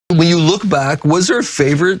When you look back, was there a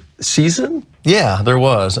favorite season? Yeah, there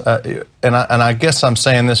was. And I guess I'm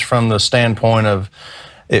saying this from the standpoint of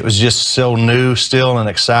it was just so new still and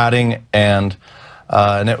exciting. And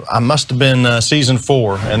I must have been season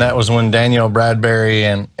 4, and that was when Danielle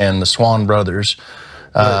Bradbery and the Swan brothers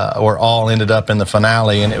were all ended up in the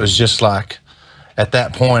finale. And it was just like, at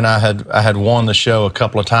that point, I had won the show a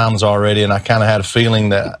couple of times already, and I kind of had a feeling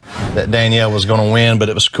that Danielle was going to win, but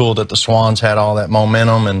it was cool that the Swans had all that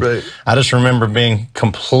momentum. And I just remember being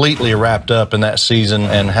completely wrapped up in that season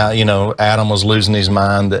and how, Adam was losing his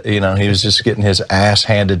mind, that, he was just getting his ass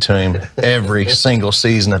handed to him every single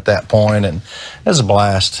season at that point. And it was a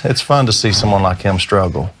blast. It's fun to see someone like him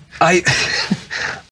struggle.